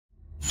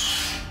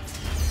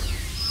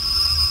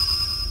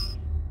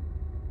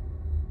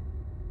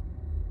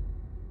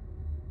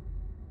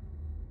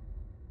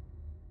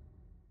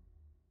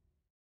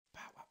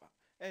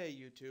Hey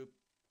YouTube,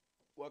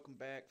 welcome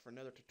back for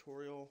another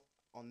tutorial.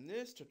 On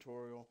this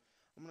tutorial,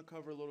 I'm going to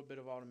cover a little bit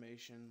of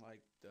automation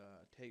like the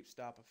tape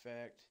stop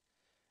effect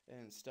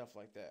and stuff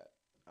like that.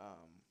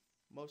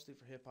 Mostly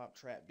for hip hop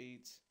trap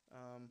beats,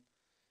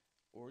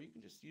 or you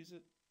can just use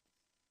it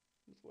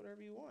with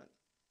whatever you want.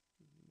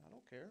 I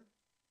don't care.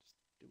 Just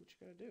do what you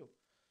gotta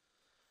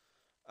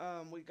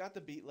do. We got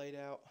the beat laid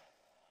out.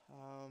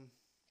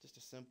 Just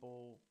a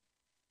simple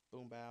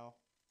boom bow.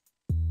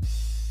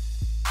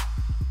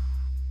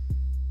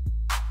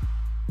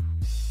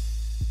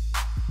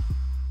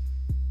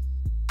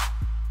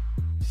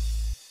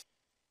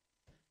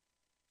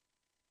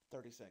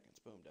 30 seconds,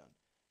 boom, done.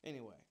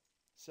 Anyway,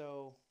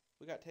 so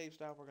we got tape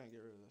stop. We're gonna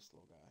get rid of this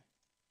little guy.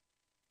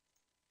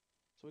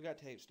 So we got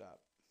tape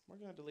stop. We're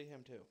gonna delete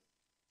him too.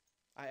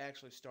 I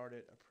actually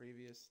started a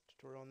previous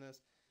tutorial on this,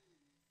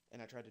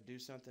 and I tried to do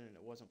something and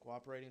it wasn't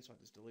cooperating, so I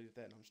just deleted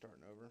that and I'm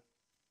starting over.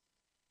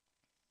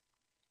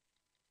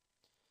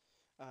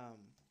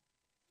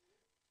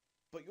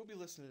 But you'll be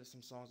listening to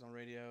some songs on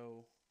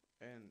radio,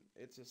 and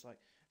it's just like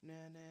na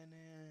na na,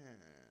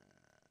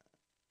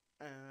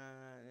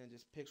 and it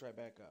just picks right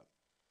back up.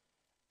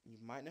 You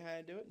might know how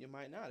to do it, you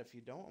might not. If you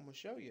don't, I'm gonna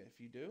show you.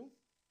 If you do,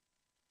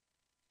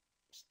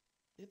 just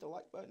hit the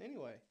like button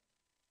anyway,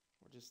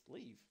 or just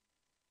leave.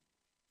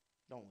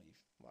 Don't leave.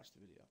 Watch the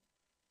video,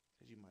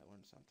 because you might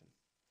learn something.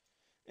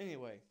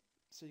 Anyway,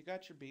 so you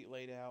got your beat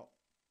laid out,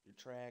 your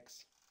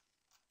tracks,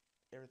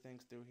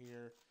 everything's through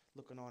here,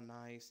 looking all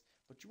nice,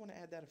 but you want to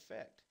add that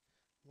effect.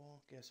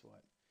 Well, guess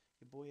what?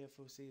 Your boy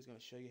FOC is going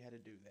to show you how to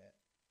do that.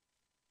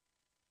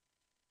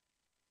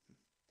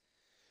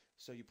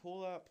 So you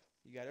pull up,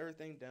 you got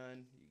everything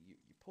done, you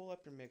pull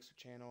up your mixer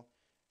channel,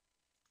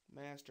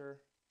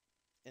 master,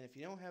 and if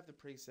you don't have the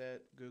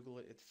preset, Google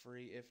it, it's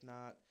free. If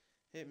not,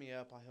 hit me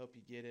up, I hope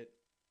you get it.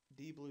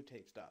 DBLUE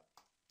tape stop.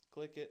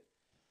 Click it,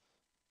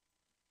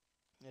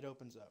 it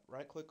opens up.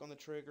 Right click on the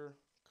trigger,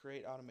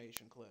 create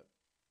automation clip.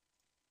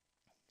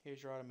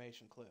 Here's your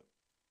automation clip.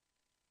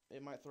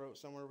 It might throw it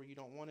somewhere where you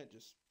don't want it,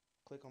 just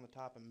click on the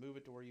top and move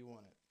it to where you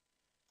want it.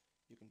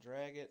 You can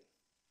drag it,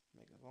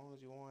 make it as long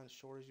as you want, as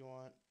short as you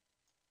want.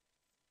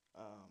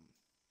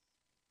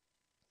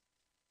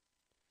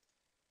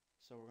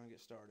 So we're going to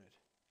get started.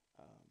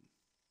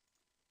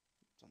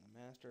 It's on the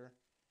master.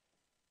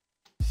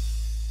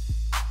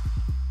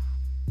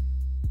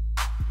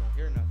 You don't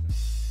hear nothing.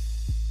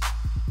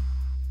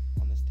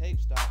 On this tape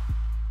stop,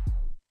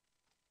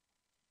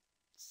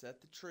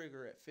 set the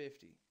trigger at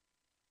 50.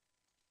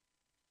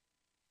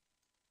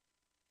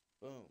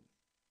 Boom.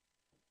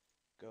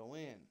 Go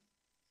in.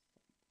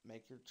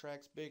 Make your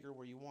tracks bigger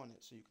where you want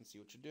it so you can see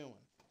what you're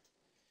doing.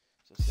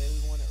 So say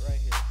we want it right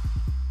here.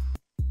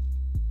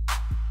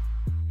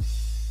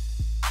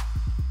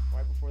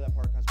 Right before that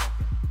part comes back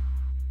in.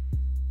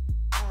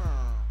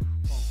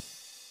 Boom.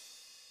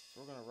 So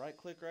we're going to right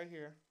click right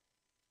here.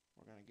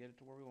 We're going to get it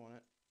to where we want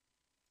it.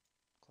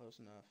 Close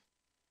enough.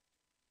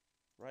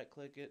 Right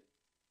click it.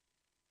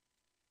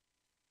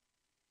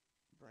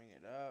 Bring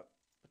it up.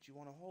 But you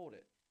want to hold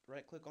it.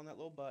 Right click on that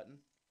little button.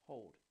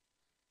 Hold.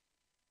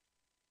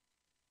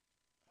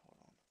 Hold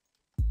on.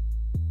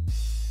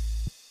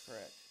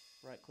 Correct.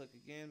 Right click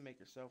again. Make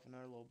yourself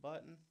another little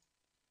button.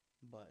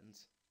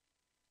 Buttons.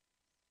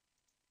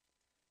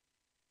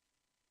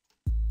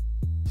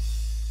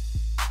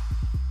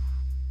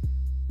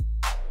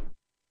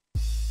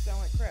 Sound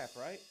like crap,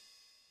 right?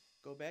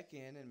 Go back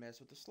in and mess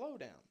with the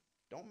slowdown.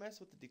 Don't mess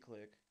with the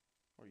declick.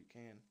 Or you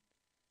can.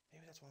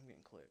 Maybe that's why I'm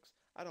getting clicks.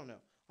 I don't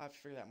know. I'll have to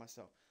figure that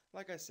myself.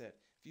 Like I said,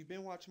 if you've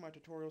been watching my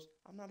tutorials,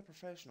 I'm not a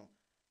professional.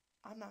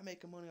 I'm not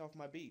making money off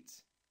my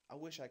beats. I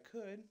wish I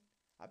could.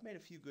 I've made a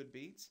few good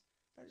beats,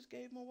 but I just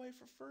gave them away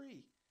for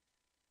free.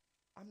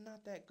 I'm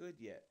not that good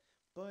yet.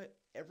 But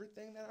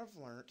everything that I've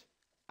learned,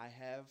 I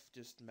have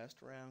just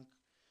messed around,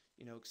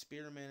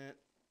 experimented,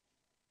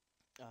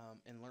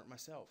 and learned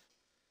myself.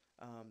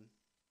 On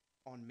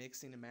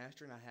mixing and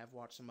mastering, I have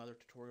watched some other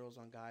tutorials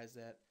on guys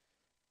that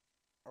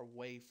are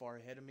way far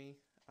ahead of me,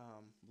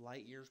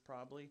 light years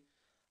probably,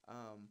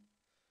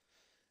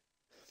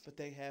 but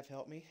they have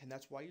helped me, and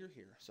that's why you're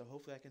here, so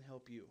hopefully I can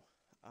help you.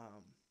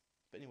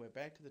 But anyway,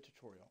 back to the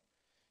tutorial.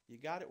 You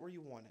got it where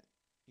you want it.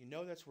 You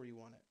know that's where you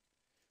want it.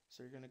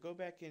 So you're going to go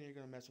back in, you're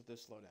going to mess with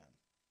this slowdown.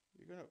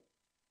 You're going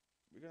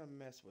to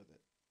mess with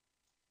it.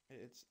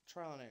 It's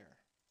trial and error.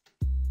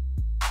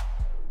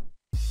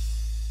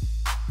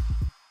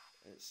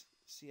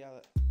 See how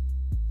that,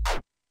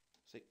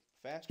 see,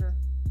 faster,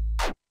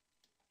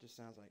 just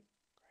sounds like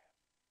crap.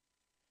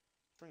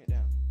 Bring it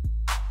down.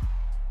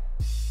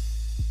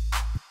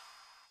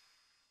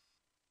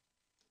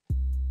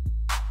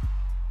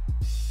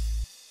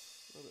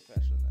 A little bit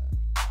faster than that.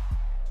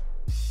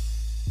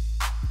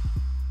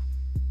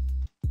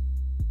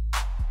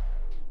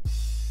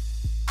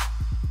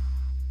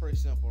 Pretty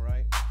simple,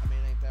 right? I mean,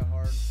 it ain't that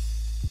hard.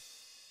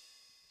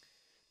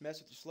 Mess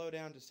with the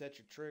slowdown to set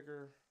your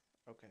trigger.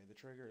 Okay, the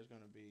trigger is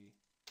going to be,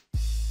 I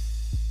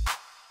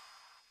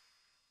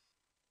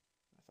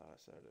thought I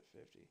set it at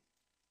 50.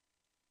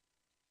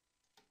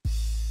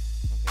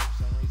 Okay,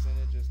 For some reason,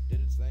 it just did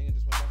its thing and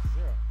just went back to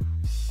 0.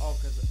 Oh,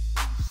 because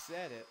when you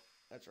set it,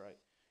 that's right.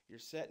 You're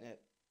setting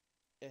it.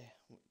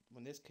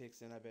 When this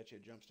kicks in, I bet you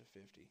it jumps to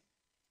 50.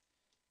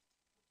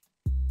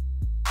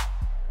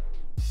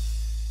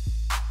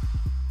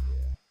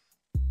 Yeah.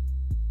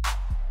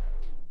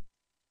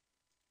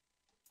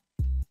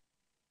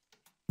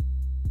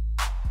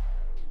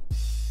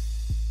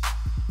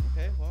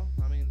 Okay, well,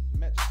 I mean,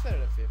 just set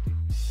it at 50,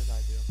 because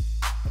I do.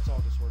 Let's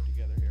all just work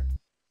together here.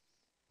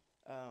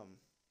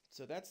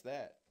 So that's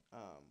that.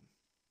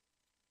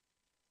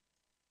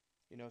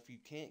 You know, if you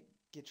can't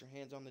get your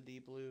hands on the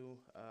DBLUE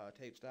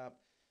tape stop,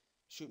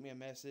 shoot me a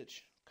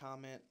message,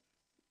 comment,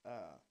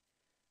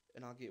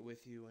 and I'll get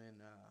with you, and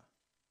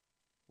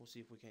we'll see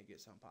if we can't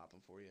get something popping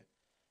for you.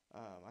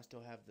 I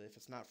still have if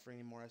it's not free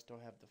anymore, I still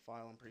have the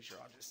file. I'm pretty sure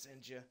I'll just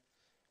send you.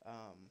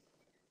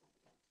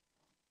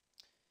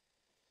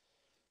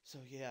 So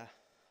yeah,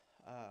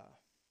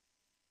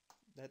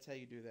 that's how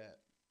you do that.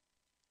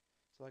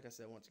 So like I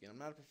said, once again, I'm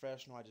not a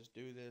professional. I just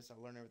do this. I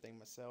learn everything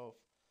myself.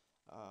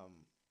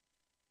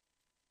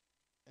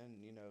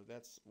 And you know,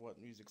 that's what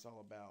music's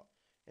all about.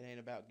 It ain't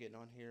about getting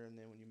on here and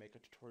then when you make a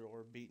tutorial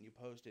or a beat and you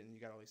post it and you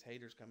got all these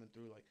haters coming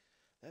through like,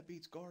 that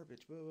beat's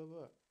garbage, blah, blah,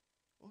 blah.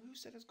 Well, who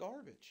said it's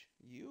garbage?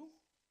 You?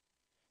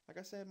 Like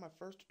I said, my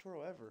first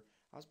tutorial ever,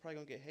 I was probably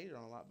going to get hated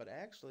on a lot, but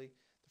actually,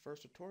 the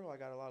first tutorial, I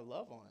got a lot of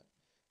love on it.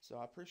 So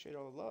I appreciate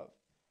all the love.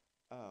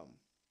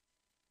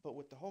 But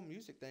with the whole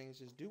music thing, is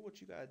just do what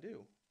you got to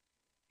do.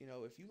 You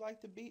know, if you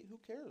like the beat, who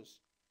cares?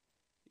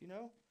 You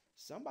know,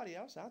 somebody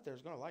else out there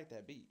is going to like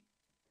that beat.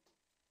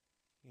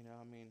 You know,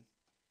 I mean,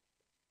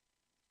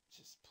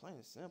 just plain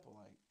and simple.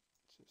 Like,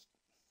 just,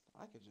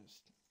 I could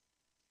just.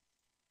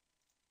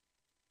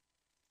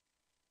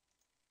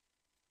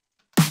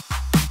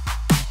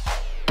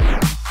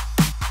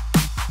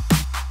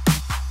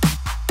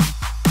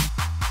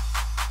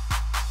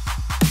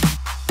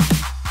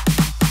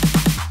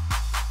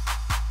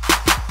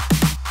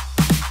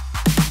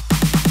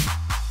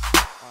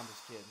 I'm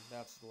just kidding.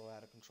 That's a little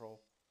out of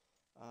control.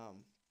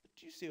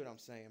 But you see what I'm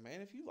saying,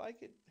 man. If you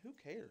like it, who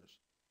cares?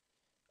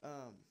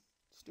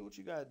 Just do what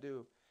you gotta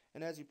do.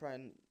 And as you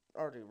probably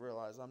already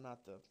realize, I'm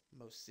not the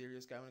most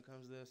serious guy when it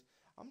comes to this.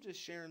 I'm just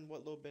sharing what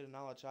little bit of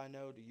knowledge I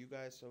know to you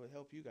guys so it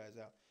help you guys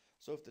out.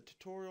 So if this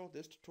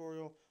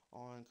tutorial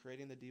on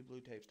creating the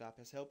DBLUE tape stop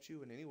has helped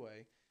you in any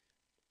way,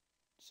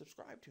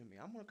 subscribe to me.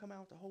 I'm going to come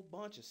out with a whole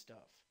bunch of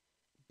stuff.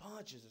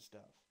 Bunches of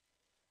stuff.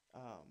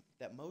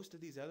 That most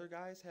of these other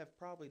guys have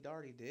probably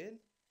already did.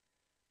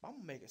 I'm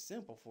going to make it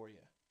simple for you.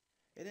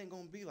 It ain't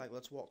going to be like,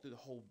 let's walk through the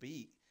whole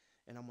beat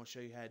and I'm going to show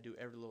you how to do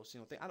every little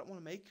single thing. I don't want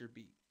to make your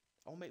beat.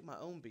 I'll make my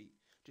own beat.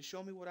 Just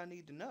show me what I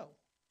need to know.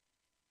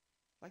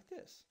 Like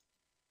this.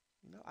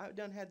 You know, I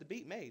done had the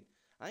beat made.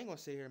 I ain't going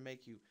to sit here and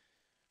make you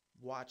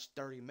watch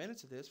 30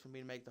 minutes of this for me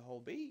to make the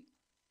whole beat.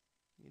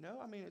 You know,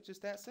 I mean, it's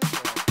just that simple.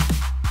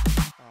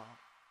 Oh,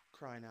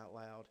 crying out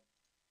loud.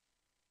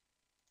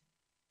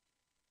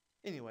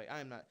 Anyway,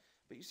 I'm not.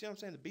 But you see what I'm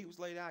saying? The beat was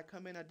laid out. I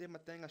come in, I did my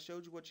thing. I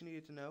showed you what you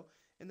needed to know.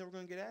 And then we're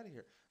going to get out of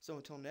here. So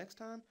until next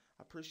time,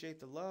 I appreciate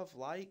the love.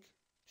 Like,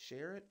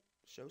 share it,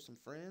 show some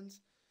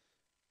friends,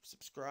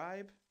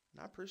 subscribe.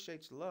 And I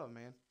appreciate your love,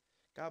 man.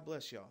 God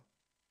bless y'all.